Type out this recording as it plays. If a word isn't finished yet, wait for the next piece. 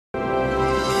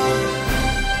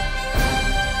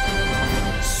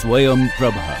Swayam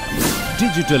Prabha.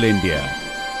 Digital India.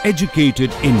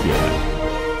 Educated India.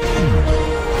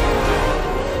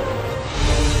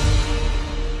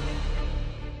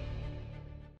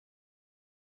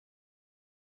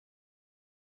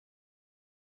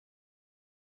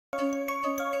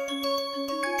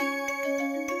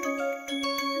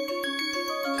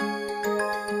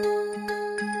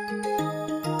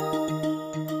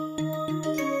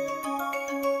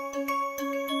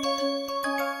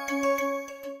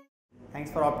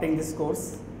 Thanks for opting this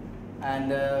course. And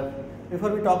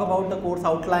before we talk about the course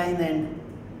outline and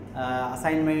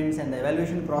assignments and the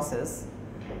evaluation process,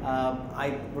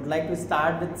 I would like to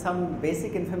start with some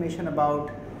basic information about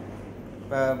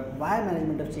why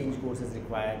management of change course is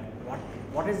required.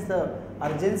 What is the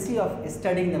urgency of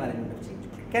studying the management of change?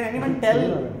 Can anyone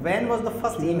tell when was the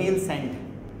first email sent?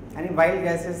 Any wild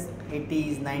guesses?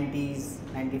 80s, 90s,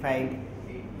 95?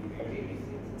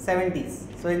 70s.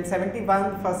 So in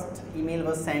 71, first email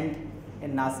was sent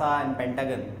in NASA and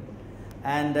Pentagon,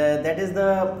 and that is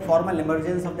the formal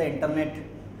emergence of the internet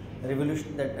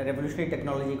revolution, that revolutionary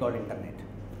technology called internet.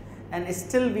 And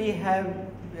still we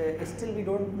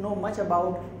don't know much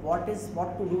about what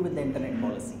to do with the internet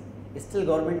policy. Still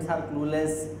governments are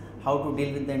clueless how to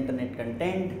deal with the internet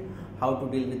content, how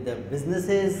to deal with the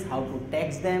businesses, how to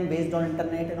tax them based on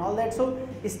internet and all that. So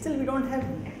still we don't have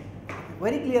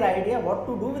very clear idea what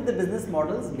to do with the business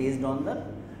models based on the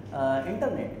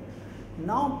internet.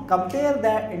 Now compare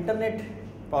the internet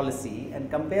policy and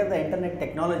compare the internet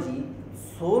technology,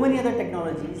 so many other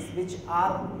technologies which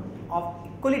are of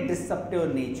equally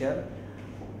disruptive nature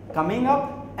coming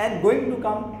up and going to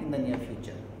come in the near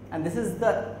future. And this is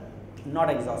the not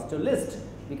exhaustive list.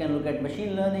 We can look at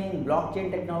machine learning,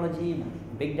 blockchain technology,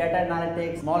 big data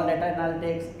analytics, small data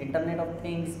analytics, internet of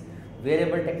things,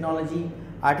 wearable technology,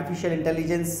 artificial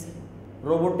intelligence,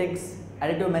 robotics,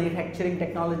 additive manufacturing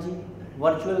technology,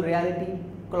 virtual reality,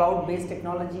 cloud-based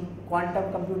technology,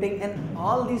 quantum computing, and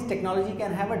all these technology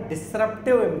can have a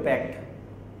disruptive impact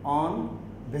on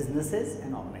businesses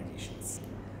and organizations.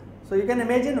 So you can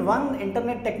imagine one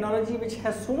internet technology which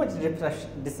has so much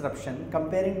disruption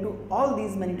comparing to all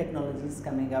these many technologies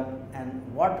coming up, and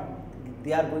what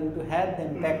they are going to have the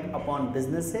impact upon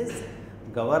businesses,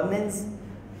 governance,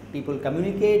 people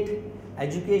communicate,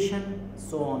 education,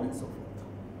 so on and so forth.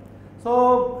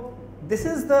 So this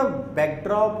is the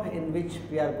backdrop in which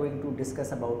we are going to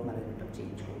discuss about management of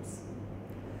change course.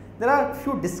 There are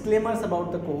few disclaimers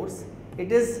about the course.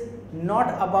 It is not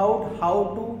about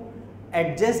how to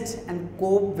adjust and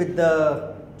cope with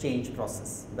the change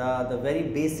process. The very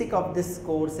basic of this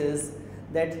course is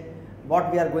that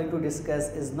what we are going to discuss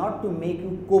is not to make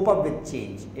you cope up with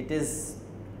change. It is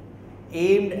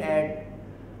aimed at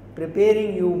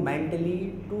preparing you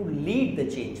mentally to lead the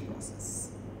change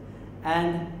process.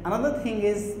 And another thing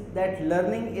is that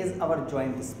learning is our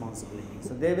joint responsibility.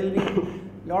 So there will be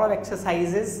a lot of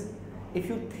exercises. If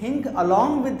you think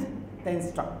along with the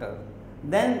instructor,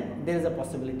 then there is a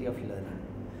possibility of learning.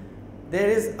 There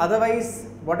is otherwise,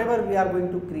 whatever we are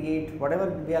going to create, whatever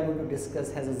we are going to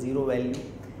discuss has a zero value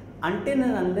until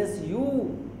and unless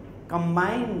you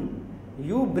combine,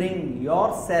 you bring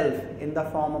yourself in the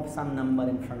form of some number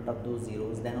in front of those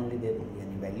zeros, then only there will be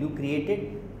any value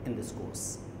created in this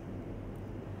course.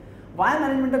 Why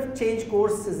management of change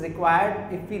course is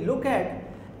required? If we look at,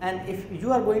 and if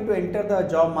you are going to enter the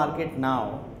job market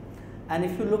now, and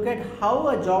if you look at how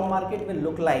a job market will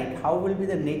look like, how will be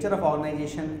the nature of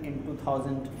organization in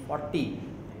 2040,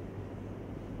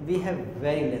 we have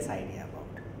very less idea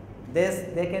about.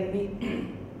 There can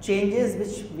be changes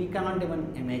which we cannot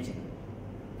even imagine.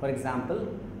 For example,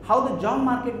 how the job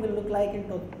market will look like in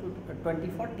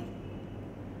 2040.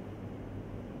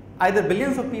 Either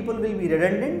billions of people will be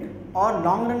redundant, or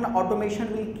long run automation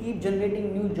will keep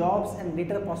generating new jobs and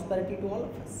greater prosperity to all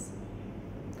of us.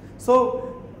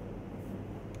 So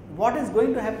what is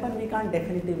going to happen, we can't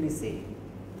definitively say.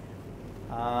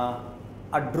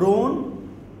 A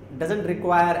drone doesn't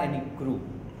require any crew.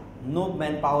 No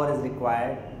manpower is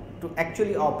required to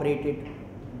actually operate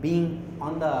it being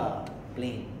on the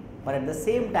plane. But at the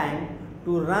same time,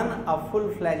 to run a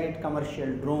full-fledged commercial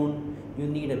drone, you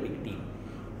need a big team.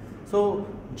 So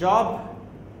job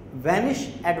vanish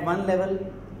at one level,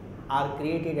 are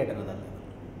created at another level.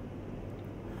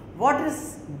 What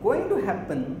is going to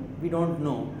happen, we don't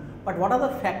know, but what are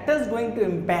the factors going to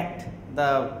impact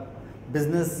the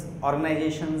business,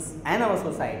 organizations and our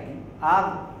society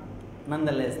are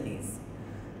nonetheless these.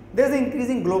 There is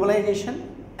increasing globalization,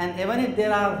 and even if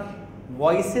there are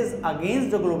voices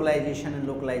against the globalization and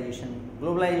localization,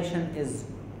 globalization is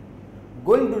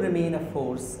going to remain a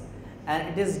force, and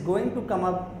it is going to come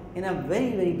up in a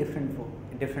very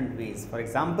different ways. For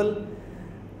example,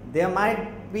 there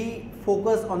might be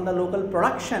focus on the local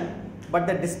production, but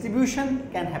the distribution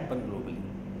can happen globally.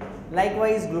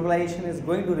 Likewise, globalization is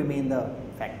going to remain the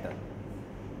factor.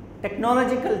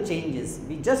 Technological changes,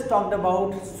 we just talked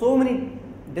about so many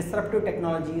disruptive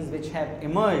technologies which have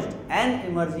emerged and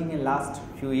emerging in last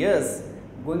few years,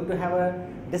 going to have a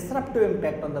disruptive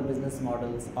impact on the business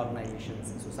models,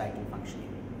 organizations and societal functioning.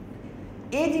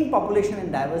 Aging population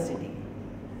and diversity,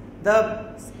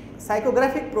 the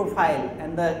psychographic profile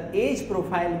and the age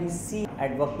profile we see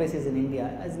at workplaces in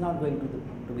India is not going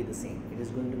to be the same. It is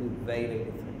going to be very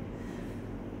different.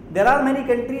 There are many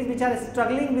countries which are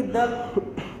struggling with the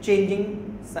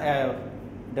changing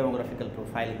demographical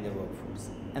profile in their workforce,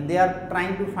 and they are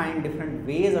trying to find different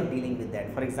ways of dealing with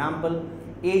that. For example,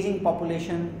 aging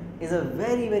population is a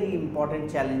very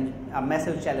important challenge, a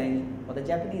massive challenge for the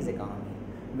Japanese economy,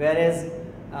 whereas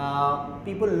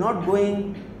people not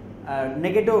going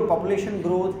negative population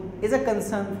growth is a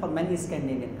concern for many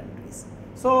Scandinavian countries.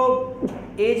 So,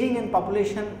 aging and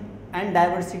population and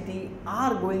diversity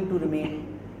are going to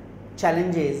remain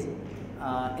challenges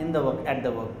at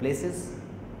the workplaces.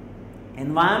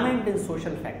 Environment and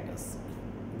social factors,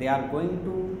 they are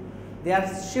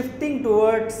shifting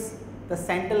towards the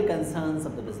central concerns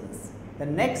of the business. The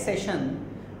next session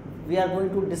we are going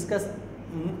to discuss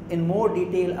in more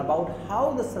detail about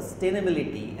how the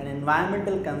sustainability and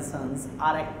environmental concerns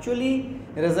are actually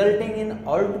resulting in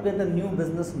altogether new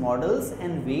business models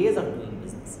and ways of doing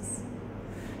businesses.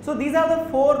 So, these are the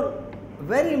four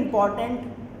very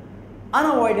important,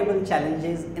 unavoidable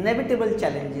challenges, inevitable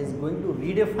challenges going to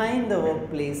redefine the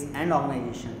workplace and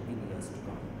organization in years to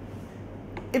come.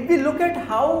 If we look at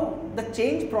how the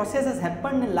change process has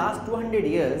happened in last 200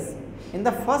 years, in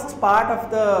the first part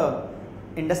of the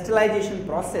industrialization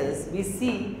process, we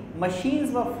see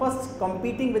machines were first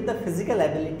competing with the physical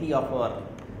ability of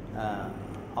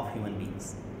human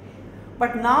beings.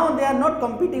 But now they are not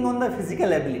competing on the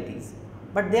physical abilities,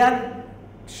 but they are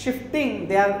shifting,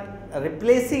 they are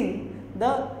replacing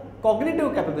the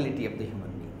cognitive capability of the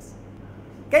human beings.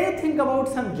 Can you think about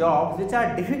some jobs which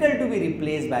are difficult to be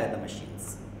replaced by the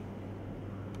machines?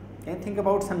 Can you think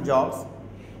about some jobs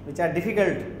which are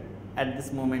difficult at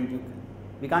this moment?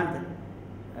 We can't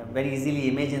very easily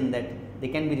imagine that they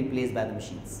can be replaced by the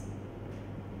machines.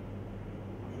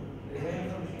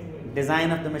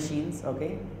 Design of the machines,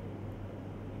 okay.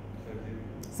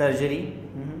 Surgery.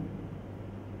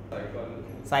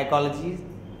 Psychology,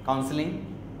 counseling.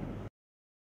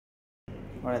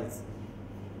 What else?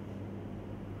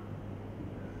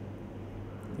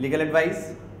 Legal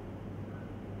advice.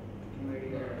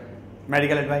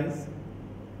 Medical advice.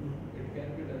 It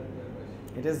can be done by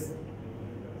machine. It is.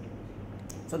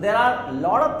 So there are a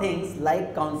lot of things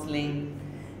like counseling,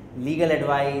 legal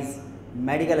advice,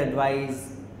 medical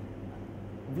advice,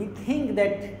 we think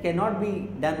that cannot be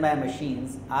done by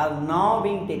machines are now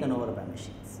being taken over by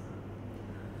machines.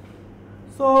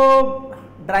 So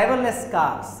driverless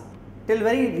cars, till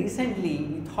very recently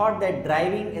we thought that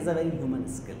driving is a very human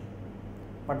skill,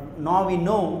 but now we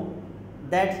know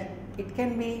that it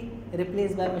can be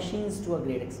replaced by machines to a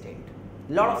great extent.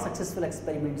 A lot of successful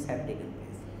experiments have taken place.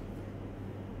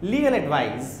 Legal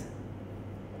advice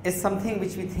is something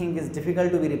which we think is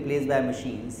difficult to be replaced by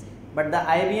machines, but the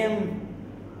IBM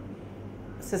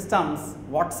systems,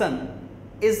 Watson,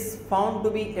 is found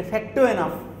to be effective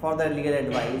enough for the legal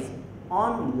advice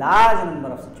on large number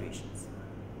of situations.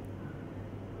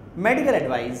 Medical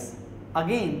advice,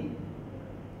 again,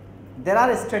 there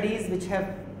are studies which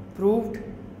have proved,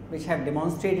 which have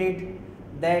demonstrated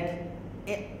that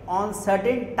on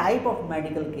certain type of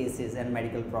medical cases and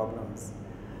medical problems,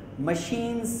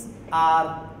 machines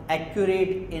are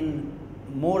accurate in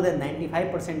more than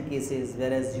 95% cases,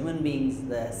 whereas human beings,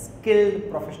 the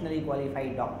skilled professionally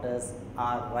qualified doctors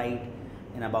are right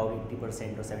in about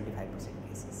 80% or 75%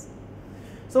 cases.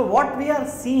 So what we are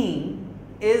seeing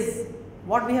is,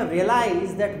 what we have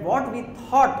realized, that what we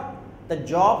thought the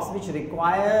jobs which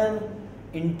require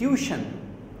intuition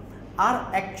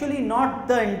are actually not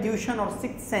the intuition or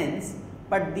sixth sense,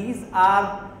 but these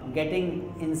are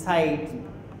getting insight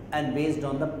and based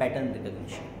on the pattern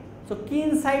recognition. So key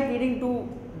insight leading to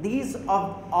these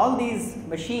of all these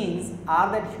machines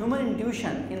are that human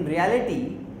intuition in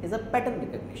reality is a pattern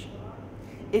recognition.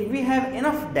 If we have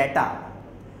enough data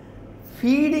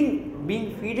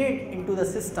being fed into the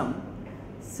system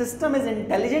is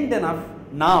intelligent enough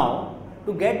now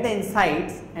to get the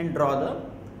insights and draw the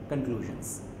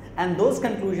conclusions, and those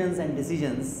conclusions and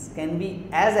decisions can be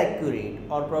as accurate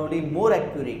or probably more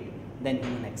accurate than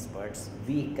human experts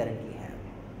we currently have.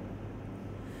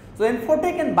 So,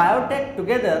 infotech and biotech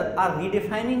together are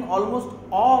redefining almost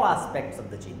all aspects of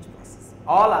the change process,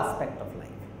 all aspects of life.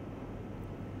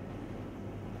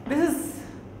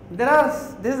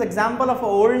 This is example of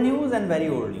old news and very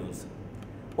old news.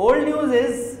 Old news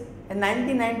is in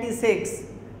 1996,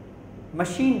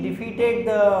 machine defeated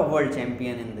the world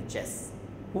champion in the chess.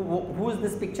 Whose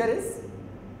this picture is?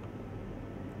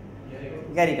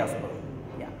 Gary Kasparov.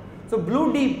 Yeah. So,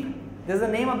 Blue Deep, this is the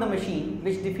name of the machine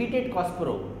which defeated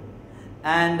Kasparov,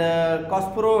 and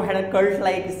Kasparov had a cult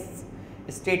like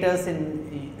status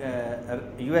in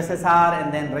USSR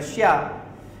and then Russia.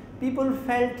 People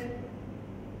felt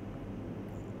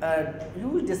a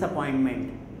huge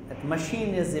disappointment that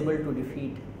machine is able to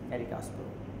defeat Gary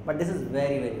Kasparov, but this is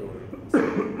very, very old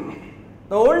news.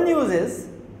 The old news is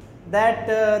that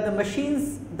the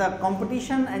machines, the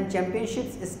competition and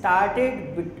championships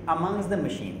started amongst the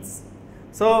machines.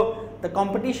 So, the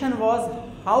competition was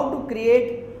how to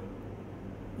create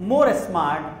more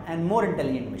smart and more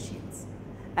intelligent machines,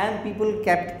 and people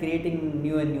kept creating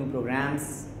new and new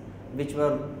programs which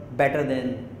were better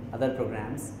than other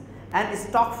programs, and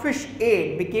Stockfish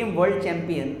 8 became world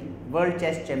champion, world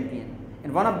chess champion,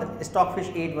 and one of the Stockfish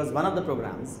 8 was one of the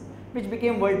programs which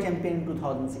became world champion in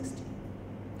 2016.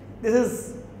 This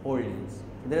is old news.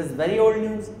 There is very old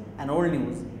news and old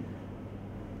news.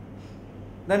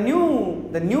 The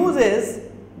news is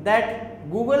that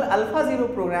Google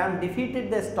AlphaZero program defeated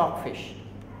the Stockfish.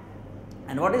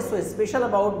 And what is so special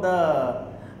about the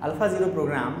AlphaZero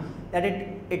program, that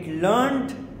it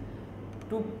learned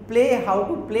to play, how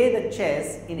to play the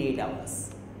chess in 8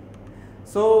 hours.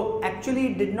 So,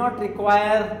 actually it did not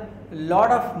require a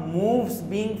lot of moves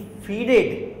being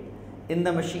feeded in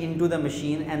the machine, into the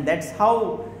machine, and that is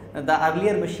how the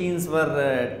earlier machines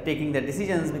were taking the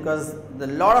decisions, because the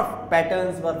lot of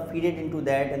patterns were feeded into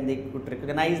that, and they could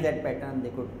recognize that pattern, they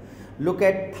could look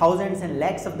at thousands and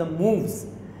lakhs of the moves,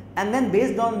 and then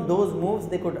based on those moves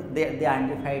they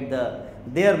identified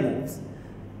their moves.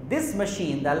 This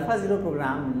machine, the AlphaZero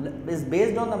program, is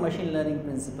based on the machine learning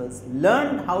principles,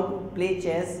 learned how to play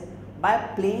chess by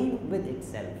playing with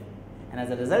itself, and as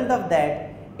a result of that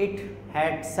it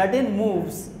had certain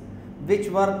moves which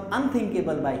were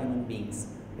unthinkable by human beings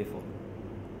before.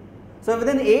 So,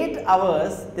 within 8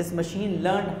 hours this machine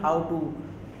learned how to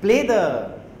play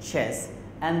the chess,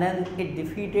 and then it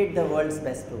defeated the world's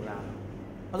best program.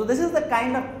 So, this is the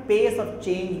kind of pace of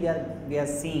change we are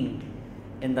seeing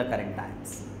in the current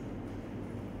times.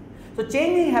 So,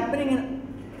 change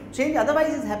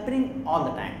otherwise is happening all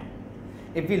the time.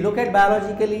 If we look at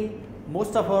biologically,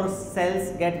 most of our cells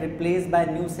get replaced by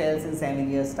new cells in 7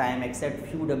 years time, except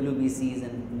few WBCs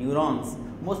and neurons.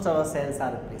 Most of our cells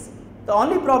are replaceable. The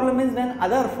only problem is when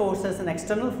other forces and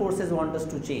external forces want us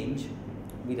to change,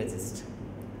 we resist.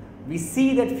 We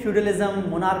see that feudalism,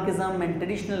 monarchism and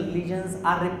traditional religions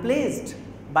are replaced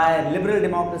by liberal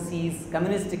democracies,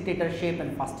 communist dictatorship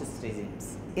and fascist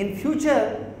regimes. In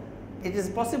future, it is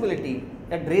a possibility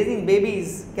that raising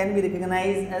babies can be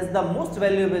recognized as the most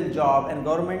valuable job, and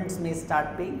governments may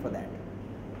start paying for that.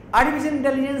 Artificial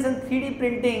intelligence and 3D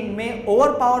printing may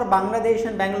overpower Bangladesh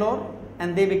and Bangalore,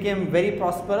 and they became very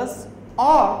prosperous,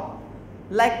 or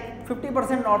like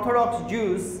 50% Orthodox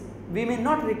Jews, we may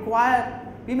not be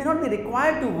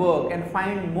required to work and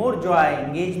find more joy,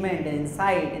 engagement and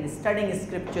insight in studying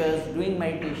scriptures, doing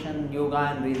meditation, yoga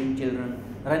and raising children,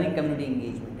 running community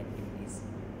engagement.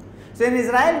 So, in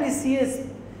Israel we see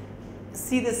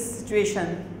this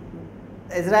situation.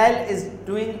 Israel is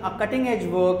doing a cutting edge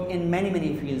work in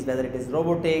many fields, whether it is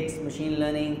robotics, machine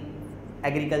learning,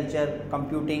 agriculture,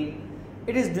 computing.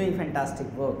 It is doing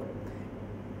fantastic work.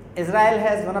 Israel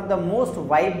has one of the most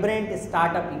vibrant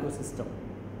startup ecosystem.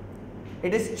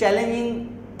 It is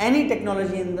challenging any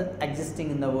technology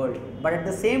existing in the world, but at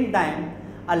the same time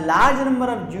a large number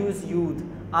of Jewish youth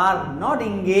are not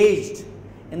engaged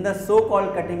in the so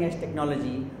called cutting edge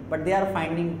technology, but they are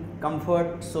finding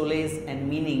comfort, solace and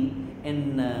meaning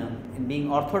in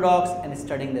being orthodox and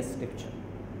studying the scripture.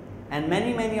 And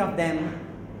many of them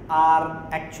are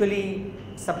actually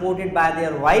supported by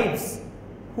their wives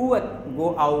who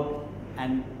go out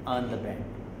and earn the bread.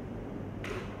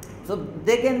 So,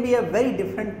 there can be a very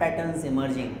different patterns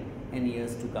emerging in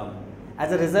years to come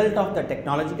as a result of the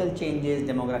technological changes,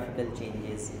 demographical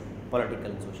changes, political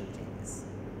and social changes.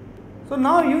 So,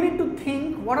 now you need to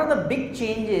think what are the big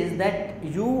changes that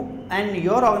you and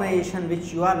your organization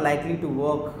which you are likely to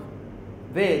work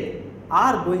with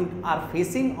are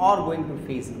facing or going to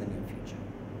face in the near future.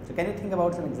 So, can you think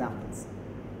about some examples?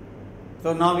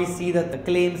 So, now we see that the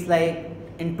claims like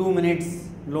in 2 minutes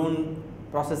loan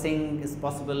processing is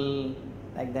possible,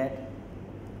 like that.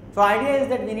 So, idea is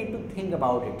that we need to think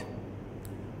about it.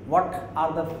 What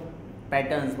are the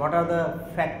patterns, what are the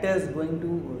factors going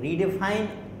to redefine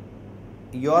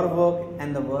your work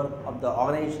and the work of the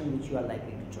organization which you are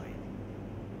likely to join.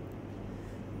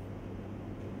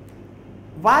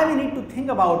 Why we need to think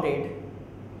about it?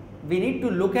 We need to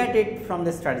look at it from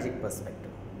the strategic perspective.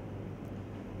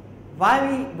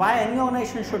 Why any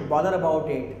organization should bother about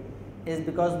it is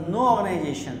because no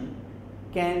organization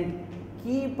can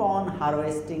keep on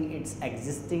harvesting its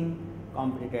existing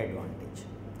competitive advantage.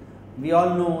 We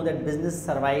all know that business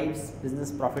survives,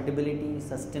 business profitability,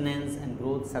 sustenance and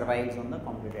growth survives on the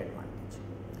competitive advantage.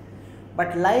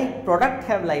 But like product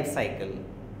have life cycle,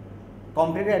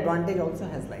 competitive advantage also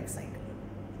has life cycle.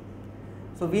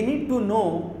 So, we need to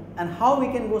know and how we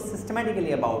can go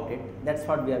systematically about it. That is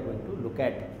what we are going to look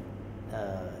at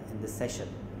in this session.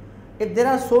 If there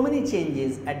are so many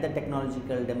changes at the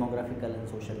technological, demographical and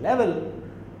social level,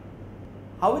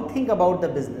 how we think about the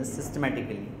business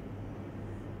systematically,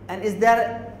 and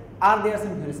are there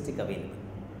some heuristic available?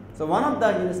 So, one of the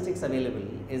heuristics available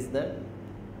is the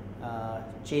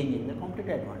change in the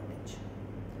competitive advantage.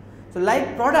 So,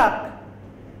 like product,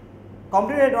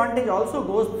 competitive advantage also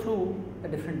goes through the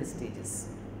different stages.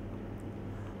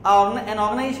 An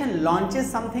organization launches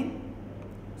something,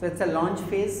 so it is a launch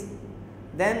phase,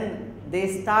 then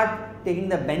they start taking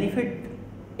the benefit.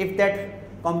 If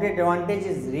that competitive advantage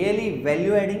is really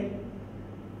value adding,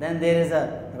 then there is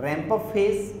a ramp up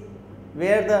phase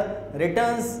where the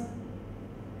returns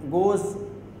goes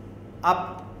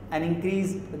up and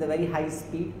increase with a very high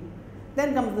speed.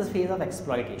 Then comes the phase of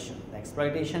exploitation. The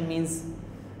exploitation means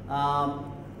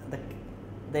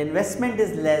the investment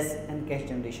is less and cash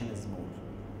generation is more.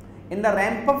 In the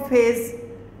ramp up phase,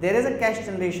 there is a cash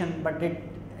generation, but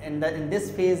in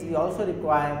this phase we also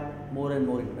require more and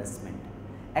more investment.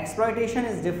 Exploitation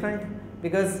is different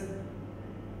because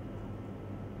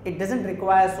it does not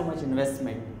require so much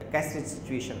investment. Cash rich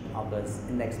situation occurs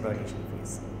in the exploitation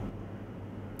phase.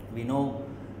 We know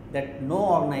that no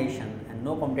organization and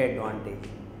no competitive advantage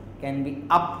can be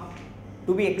up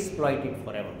to be exploited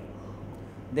forever.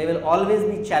 There will always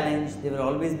be challenge, there will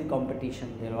always be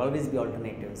competition, there will always be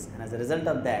alternatives, and as a result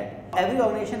of that, every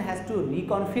organization has to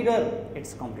reconfigure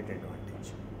its competitive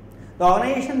advantage. The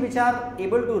organization which are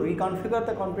able to reconfigure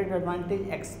the competitive advantage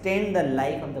extend the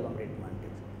life of the competitive advantage.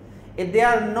 If they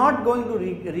are not going to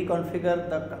reconfigure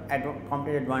the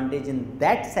competitive advantage in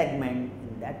that segment,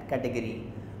 in that category,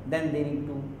 then they need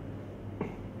to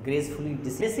gracefully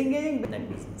disengaging that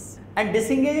business. And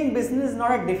disengaging business is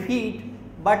not a defeat,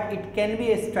 but it can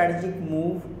be a strategic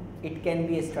move, it can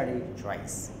be a strategic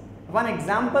choice. One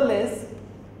example is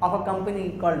of a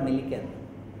company called Milliken.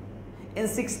 In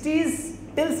 60s,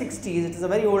 till 60s, it is a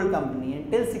very old company,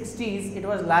 and till 60s it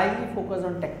was largely focused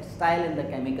on textile and the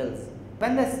chemicals.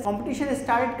 When the competition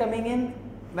started coming in,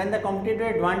 when the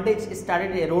competitive advantage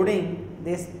started eroding,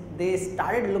 they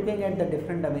started looking at the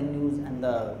different avenues and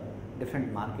the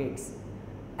different markets,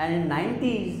 and in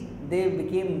 90s they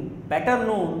became better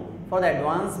known for the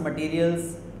advanced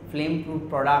materials, flame proof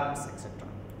products, etc.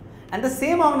 And the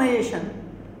same organization,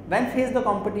 when faced the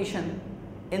competition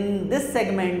in this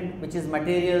segment, which is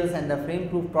materials and the flame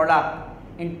proof product,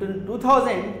 in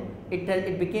 2000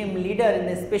 it became leader in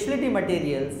the specialty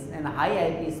materials and high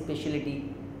IP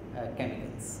specialty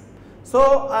chemicals.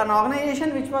 So, an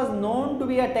organization which was known to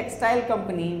be a textile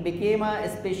company became a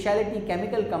specialty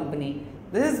chemical company.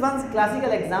 This is one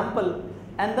classical example,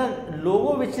 and the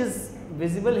logo which is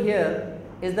visible here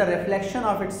is the reflection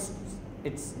of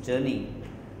its journey.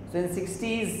 So, in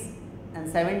 60s and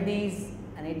 70s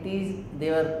and 80s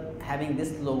they were having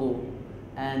this logo,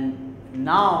 and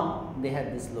now they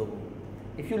have this logo.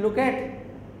 If you look at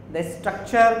the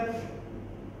structure,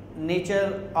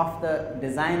 nature of the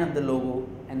design of the logo,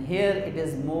 and here it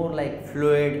is more like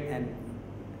fluid and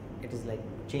it is like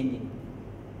changing.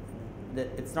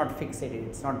 It is not fixated,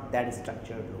 it is not that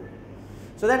structured logo.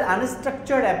 So, that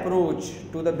unstructured approach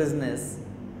to the business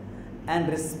and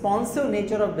responsive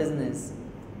nature of business,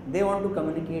 they want to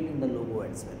communicate in the logo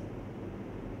as well.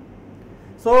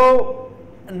 So,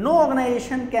 no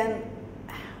organization can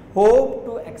hope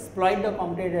to exploit the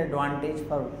competitive advantage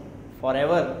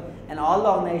forever, and all the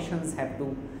organizations have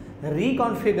to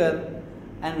reconfigure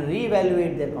and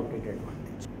reevaluate their competitive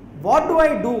advantage. What do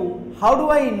I do? How do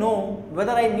I know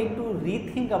whether I need to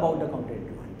rethink about the competitive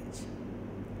advantage?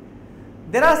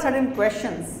 There are certain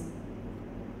questions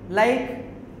like,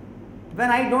 when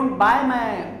I don't buy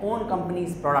my own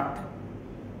company's product,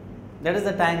 that is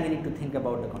the time we need to think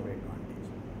about the competitive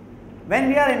advantage. When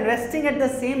we are investing at the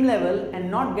same level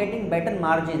and not getting better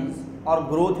margins or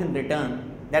growth in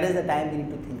return, that is the time we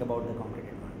need to think about the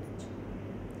competitive advantage.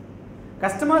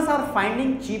 customers are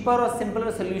finding cheaper or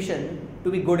simpler solution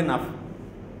to be good enough,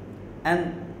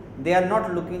 and they are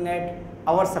not looking at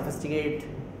our sophisticated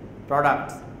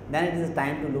products, then it is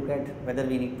time to look at whether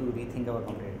we need to rethink our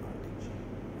competitive advantage.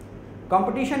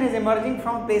 Competition is emerging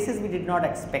from places we did not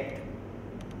expect.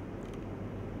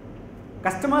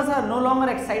 Customers are no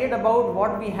longer excited about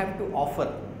what we have to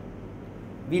offer.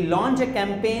 We launch a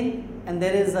campaign and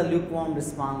there is a lukewarm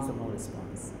response or no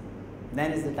response.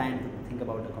 Then is the time to think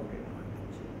about the competitive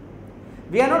advantage.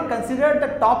 We are not considered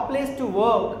the top place to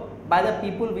work by the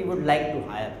people we would like to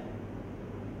hire.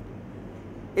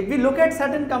 If we look at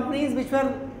certain companies which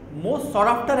were most sought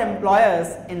after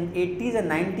employers in 80s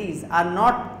and 90s are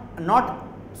not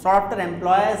sought after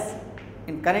employers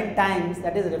in current times,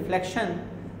 that is a reflection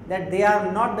that they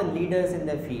are not the leaders in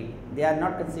their field. They are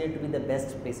not considered to be the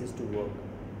best places to work.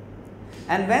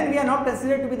 And when we are not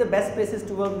considered to be the best places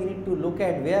to work, we need to look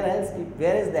at where is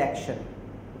the action,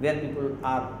 where people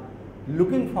are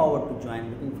looking forward to join,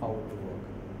 looking forward to work.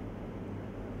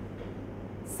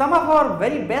 Some of our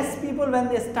very best people, when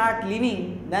they start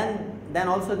leaving, then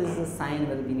also this is a sign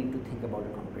where we need to think about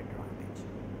a competitive advantage.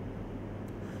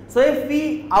 So if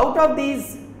we, out of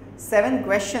these 7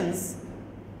 questions,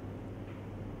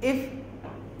 if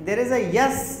there is a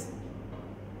yes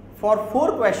for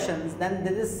 4 questions, then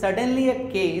there is certainly a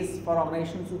case for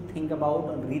organizations to think about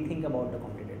or rethink about the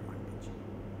competitive advantage.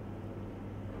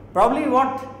 Probably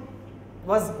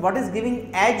what is giving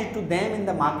edge to them in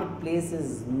the marketplace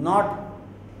is not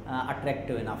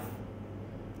attractive enough,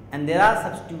 and there are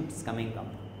substitutes coming up.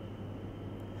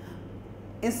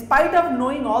 In spite of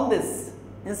knowing all this,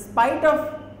 in spite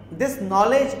of this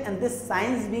knowledge and this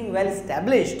science being well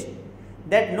established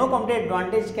that no competitive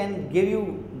advantage can give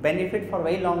you benefit for a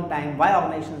very long time, why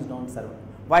organizations don't serve?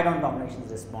 Why don't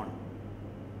organizations respond?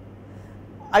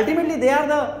 Ultimately, they are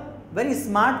the very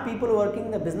smart people working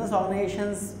in the business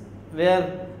organizations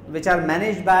which are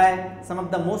managed by some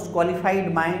of the most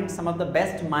qualified minds, some of the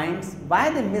best minds. Why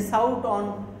they miss out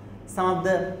on some of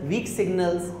the weak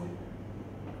signals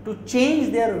to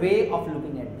change their way of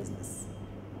looking at business?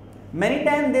 Many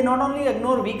times they not only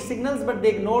ignore weak signals, but they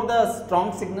ignore the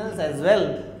strong signals as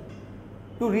well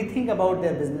to rethink about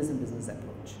their business and business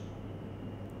approach.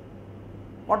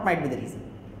 What might be the reason?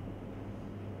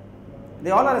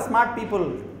 They all are smart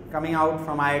people coming out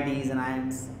from IITs and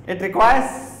IIMs. It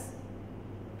requires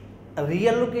a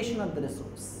reallocation of the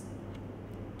resource.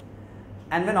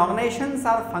 And when organizations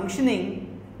are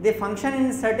functioning, they function in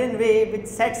a certain way which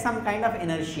sets some kind of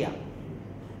inertia.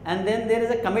 And then there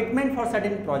is a commitment for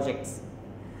certain projects.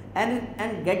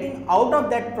 And getting out of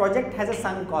that project has a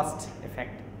sunk cost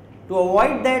effect. To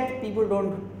avoid that, people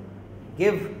don't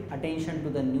give attention to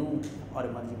the new or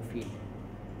emerging field.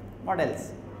 What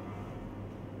else?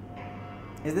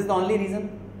 Is this the only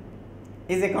reason?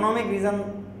 Is economic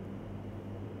reason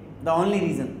the only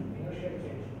reason?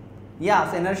 Yeah,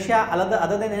 so inertia,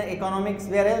 other than economics,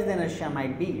 where else the inertia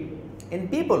might be? In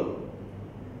people.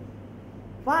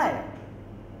 Why?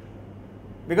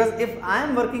 Because if I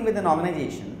am working with an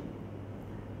organization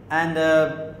and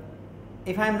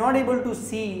if I am not able to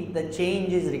see the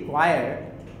change is required,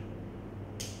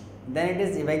 then it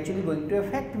is eventually going to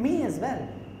affect me as well.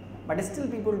 But still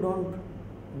people don't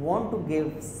want to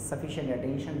give sufficient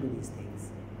attention to these things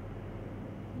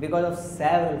because of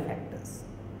several factors.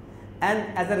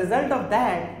 And as a result of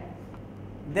that,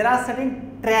 there are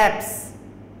certain traps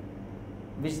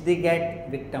which they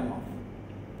get victim of.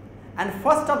 And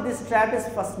first of this trap is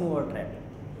first mover trap.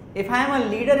 If I am a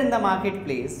leader in the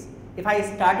marketplace, if I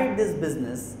started this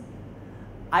business,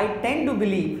 I tend to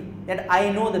believe that I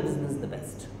know the business the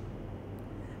best.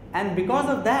 And because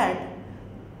of that,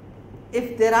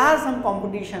 if there are some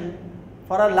competition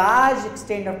for a large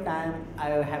extent of time, I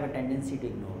have a tendency to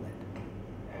ignore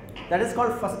that. That is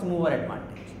called first mover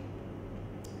advantage.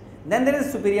 Then there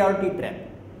is superiority trap.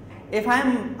 If I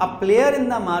am a player in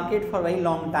the market for a very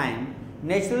long time,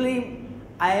 naturally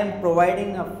I am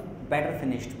providing a better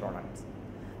finished products.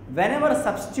 Whenever a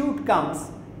substitute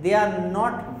comes, they are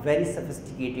not very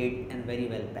sophisticated and very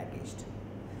well packaged.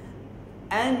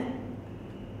 And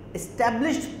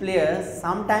established players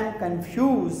sometimes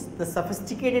confuse the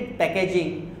sophisticated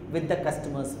packaging with the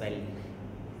customer's value.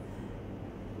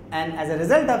 And as a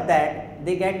result of that,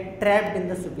 they get trapped in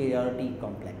the superiority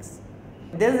complex.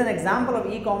 There is an example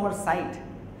of e-commerce site.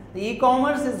 The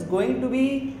e-commerce is going to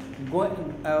be the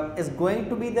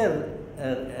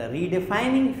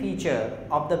redefining feature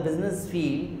of the business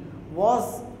field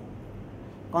was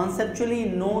conceptually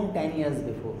known 10 years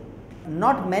before.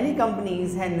 Not many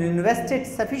companies had invested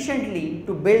sufficiently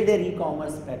to build their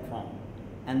e-commerce platform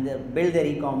and build their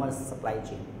e-commerce supply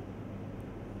chain.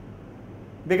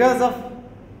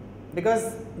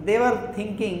 because they were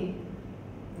thinking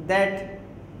that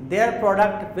their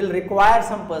product will require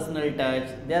some personal touch,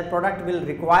 their product will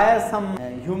require some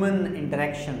human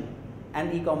interaction,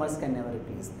 and e-commerce can never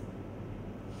replace them.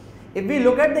 If we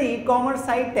look at the e-commerce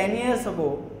side 10 years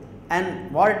ago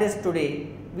and what it is today,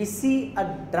 we see a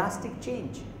drastic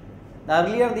change.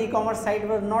 Earlier the e-commerce site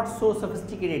was not so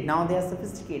sophisticated, now they are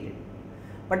sophisticated.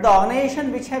 But the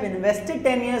organization which have invested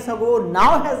 10 years ago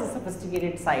now has a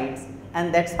sophisticated sites,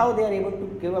 and that's how they are able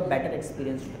to give a better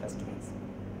experience to the customers.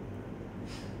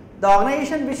 The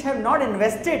organization which have not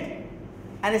invested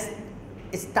and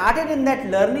started in that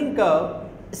learning curve,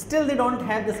 still they don't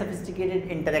have the sophisticated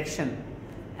interaction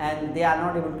and they are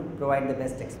not able to provide the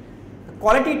best experience. The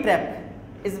quality trap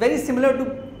is very similar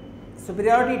to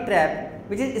superiority trap,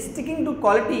 which is sticking to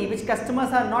quality which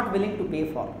customers are not willing to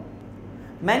pay for.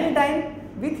 Many times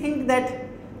we think that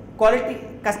quality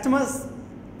customers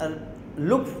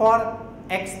look for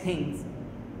X things,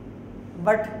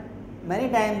 but many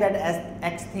times that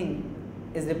X thing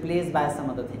is replaced by some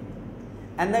other thing,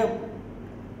 and the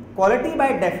quality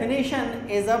by definition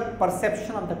is a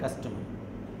perception of the customer.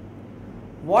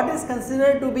 What is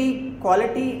considered to be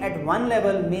quality at one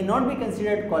level may not be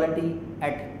considered quality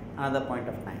at another point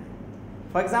of time.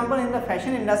 For example, in the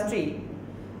fashion industry,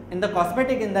 in the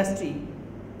cosmetic industry,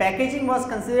 packaging was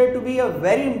considered to be a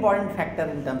very important factor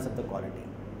in terms of the quality.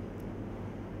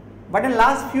 But in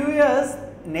last few years,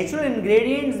 natural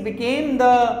ingredients became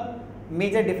the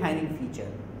major defining feature,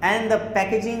 and the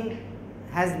packaging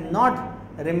has not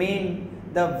remained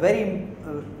the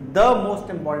most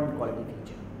important quality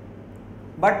feature.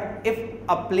 But if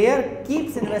a player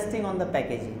keeps investing on the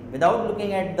packaging without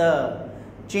looking at the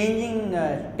changing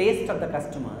taste of the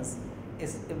customers,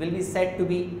 it will be said to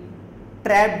be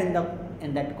trapped in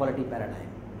that quality paradigm,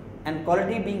 and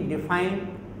quality being defined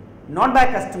not by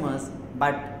customers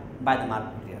but by the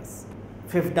marketers.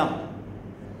 Fiefdom,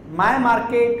 my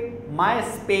market, my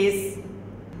space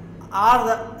are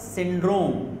the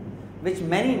syndrome which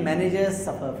many managers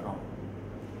suffer from.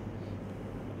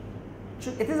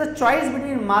 It is a choice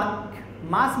between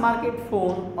mass market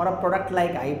phone or a product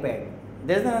like iPad.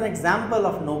 There is an example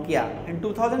of Nokia. In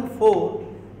 2004,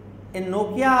 in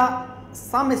Nokia,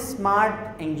 some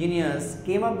smart engineers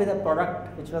came up with a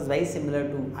product which was very similar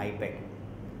to iPad.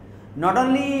 Not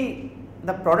only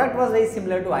the product was very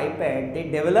similar to iPad, they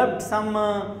developed some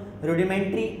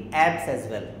rudimentary apps as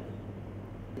well.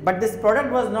 But this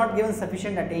product was not given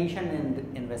sufficient attention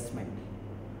and investment,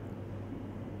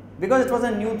 because it was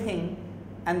a new thing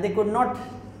and they could not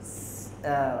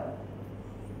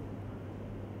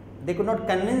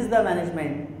convince the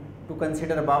management to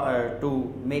consider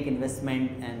to make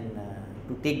investment and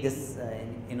to take this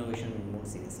innovation more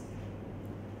seriously.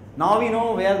 Now we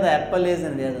know where the Apple is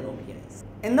and where the Nokia is.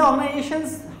 In the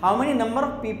organizations, how many number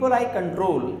of people I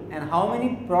control and how many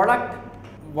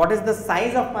what is the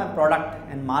size of my product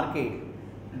and market,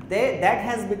 that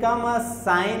has become a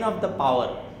sign of the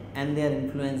power and their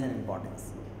influence and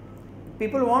importance.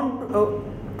 People want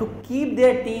to keep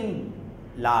their team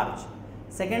large.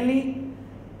 Secondly,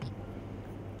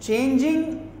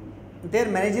 changing their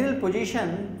managerial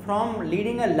position from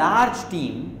leading a large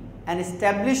team and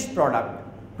established product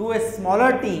to a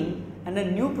smaller team and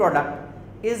a new product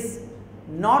is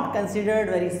not considered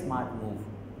very smart move,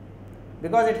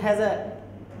 because it has a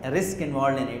risk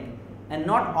involved in it and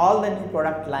not all the new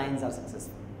product lines are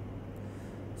successful.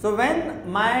 So when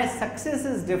my success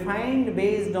is defined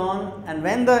based on, and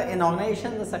when in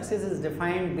organization the success is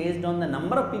defined based on the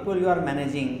number of people you are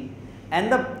managing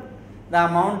and the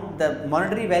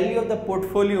monetary value of the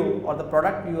portfolio or the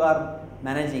product you are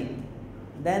managing,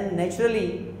 then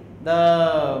naturally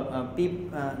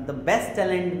the best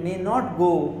talent may not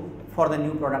go for the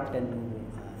new product and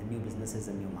new businesses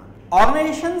and new market.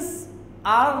 Organizations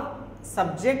are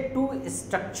subject to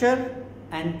structure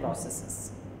and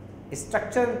processes.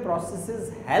 Structure and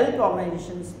processes help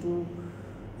organizations to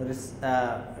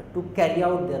carry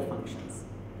out their functions,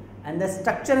 and the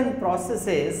structure and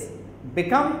processes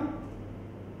become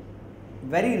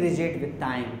very rigid with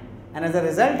time, and as a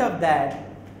result of that,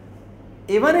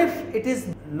 even if it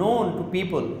is known to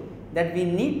people that we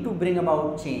need to bring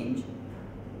about change,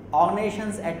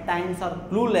 organizations at times are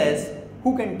clueless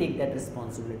who can take that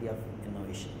responsibility of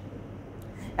innovation.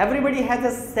 Everybody has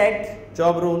a set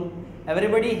job role,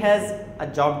 everybody has a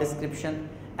job description,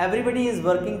 everybody is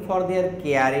working for their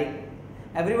KRA,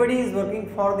 everybody is working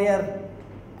for their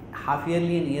half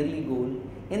yearly and yearly goal.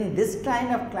 In this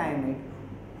kind of climate,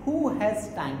 who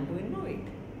has time to innovate?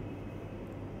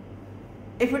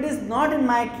 If it is not in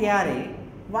my KRA,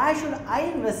 why should I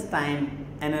invest time,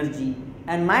 energy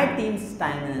and my team's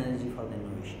time and energy for the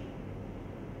innovation?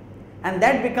 and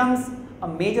that becomes a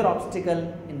major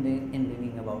obstacle in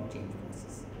bringing about change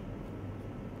process.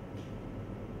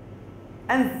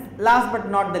 And last but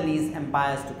not the least,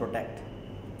 empires to protect.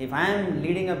 If I am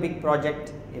leading a big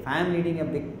project, if I am leading a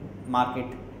big market,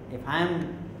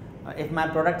 if my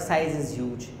product size is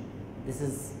huge,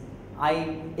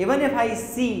 even if I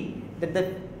see that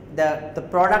the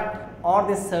product or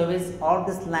this service or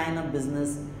this line of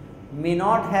business may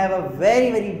not have a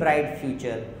very bright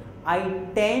future, I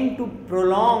tend to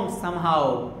prolong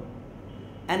somehow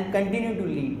and continue to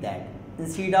lead that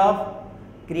instead of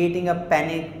creating a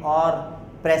panic or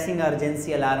pressing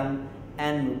urgency alarm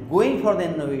and going for the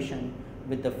innovation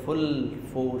with the full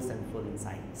force and full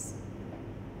insights.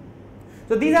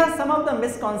 So these are some of the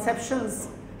misconceptions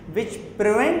which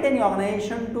prevent any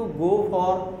organization to go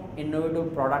for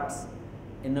innovative products,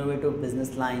 innovative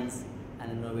business lines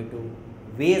and innovative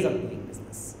ways of doing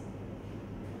business.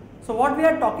 So what we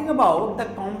are talking about, the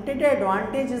competitive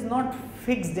advantage is not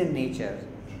fixed in nature,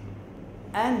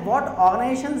 and what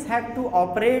organizations have to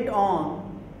operate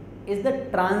on is the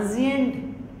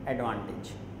transient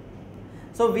advantage.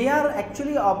 So we are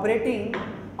actually operating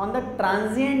on the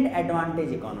transient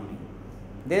advantage economy.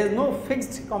 There is no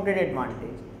fixed competitive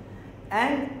advantage,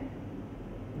 and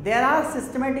there are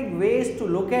systematic ways to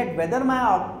look at whether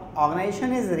my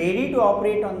organization is ready to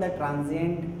operate on the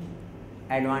transient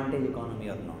advantage economy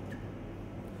or not.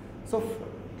 So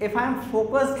if I am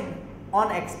focused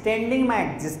on extending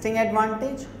my existing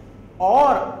advantage,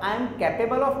 or I am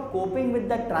capable of coping with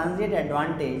the transient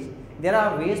advantage, there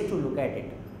are ways to look at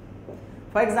it.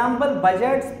 For example,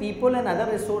 budgets, people and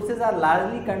other resources are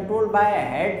largely controlled by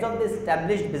heads of the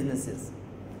established businesses.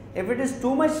 If it is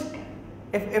too much,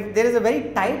 if there is a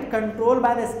very tight control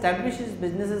by the established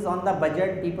businesses on the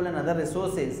budget, people and other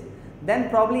resources, then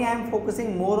probably I am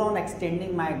focusing more on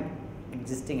extending my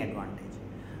existing advantage.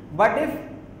 But if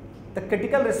the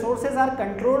critical resources are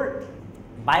controlled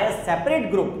by a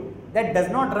separate group that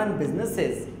does not run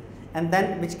businesses and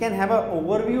then which can have an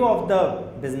overview of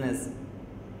the business,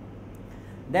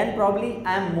 then probably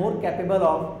I am more capable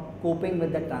of coping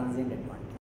with the transient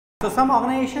advantage. So some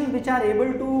organizations which are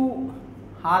able to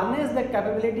harness the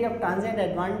capability of transient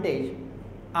advantage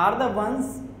are the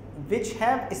ones which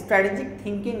have strategic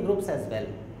thinking groups as well.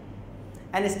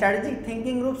 And strategic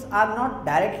thinking groups are not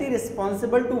directly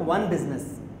responsible to one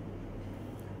business.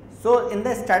 So in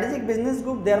the strategic business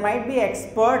group, there might be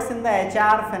experts in the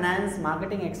HR, finance,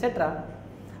 marketing, etc.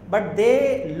 But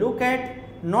they look at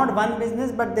not one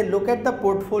business, but they look at the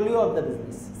portfolio of the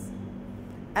businesses.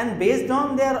 And based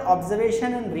on their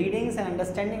observation and readings and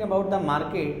understanding about the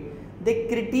market, they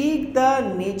critique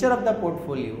the nature of the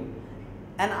portfolio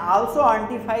and also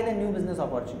identify the new business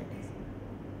opportunities.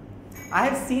 I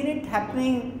have seen it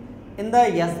happening in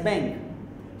the Yes Bank.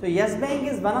 So Yes Bank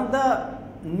is one of the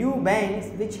new banks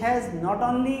which has not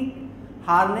only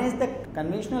harnessed the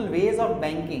conventional ways of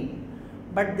banking,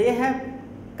 but they have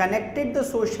connected the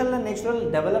social and natural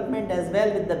development as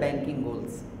well with the banking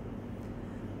goals.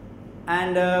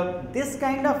 And this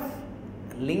kind of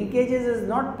linkages is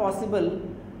not possible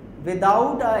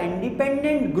without an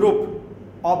independent group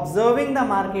observing the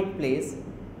marketplace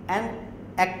and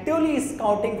actively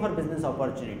scouting for business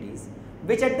opportunities,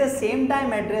 which at the same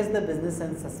time address the business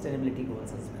and sustainability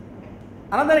goals as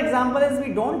well. Another example is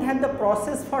we don't have the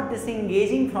process for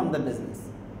disengaging from the business.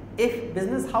 If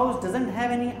business house doesn't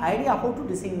have any idea how to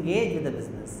disengage with the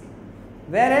business,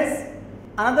 whereas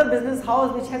another business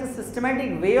house which has a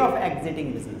systematic way of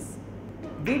exiting business.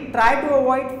 We try to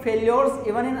avoid failures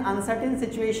even in uncertain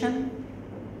situation,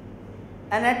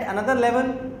 and at another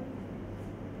level,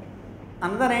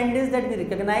 another end is that we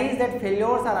recognize that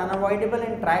failures are unavoidable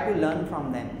and try to learn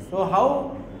from them. So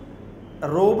how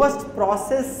robust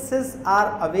processes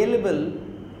are available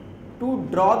to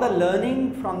draw the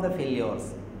learning from the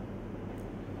failures.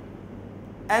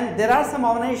 And there are some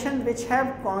organizations which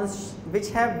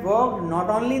have worked not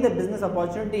only the business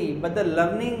opportunity but the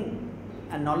learning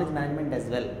and knowledge management as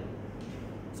well.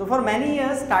 So for many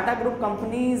years, Tata Group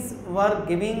companies were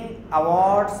giving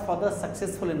awards for the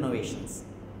successful innovations,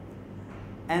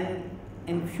 and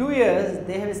in few years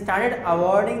they have started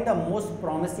awarding the most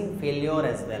promising failure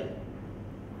as well.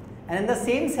 And in the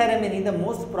same ceremony, the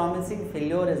most promising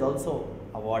failure is also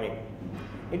awarded.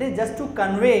 It is just to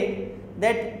convey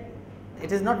that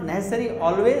it is not necessary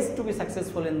always to be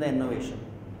successful in the innovation,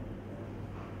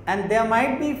 and there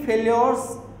might be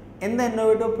failures in the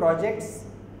innovative projects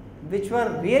which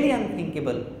were really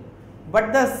unthinkable,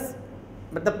 but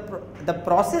the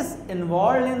process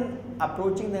involved in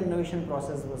approaching the innovation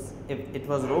process was, if it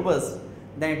was robust,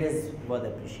 then it is worth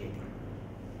appreciating.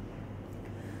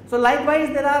 So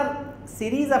likewise, there are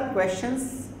series of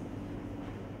questions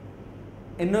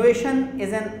innovation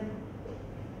is an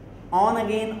on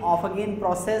again, off again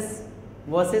process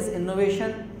versus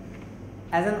innovation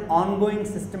as an ongoing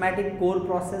systematic core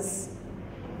process.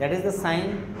 That is the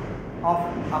sign of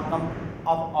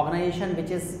of organization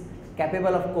which is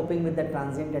capable of coping with the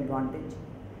transient advantage.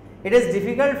 It is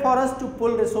difficult for us to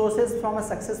pull resources from a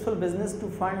successful business to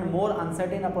fund more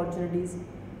uncertain opportunities,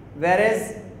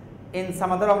 whereas in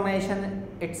some other organization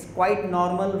it's quite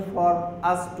normal for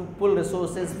us to pull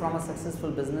resources from a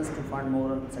successful business to fund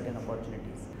more uncertain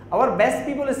opportunities. Our best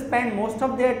people spend most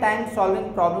of their time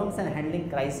solving problems and handling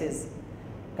crises,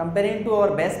 comparing to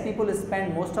our best people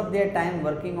spend most of their time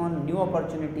working on new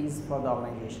opportunities for the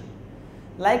organization.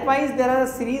 Likewise, there are a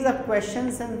series of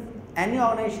questions, and any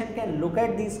organization can look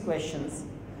at these questions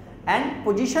and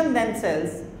position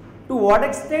themselves to what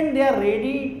extent they are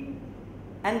ready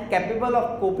and capable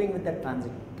of coping with the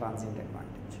transient advantage.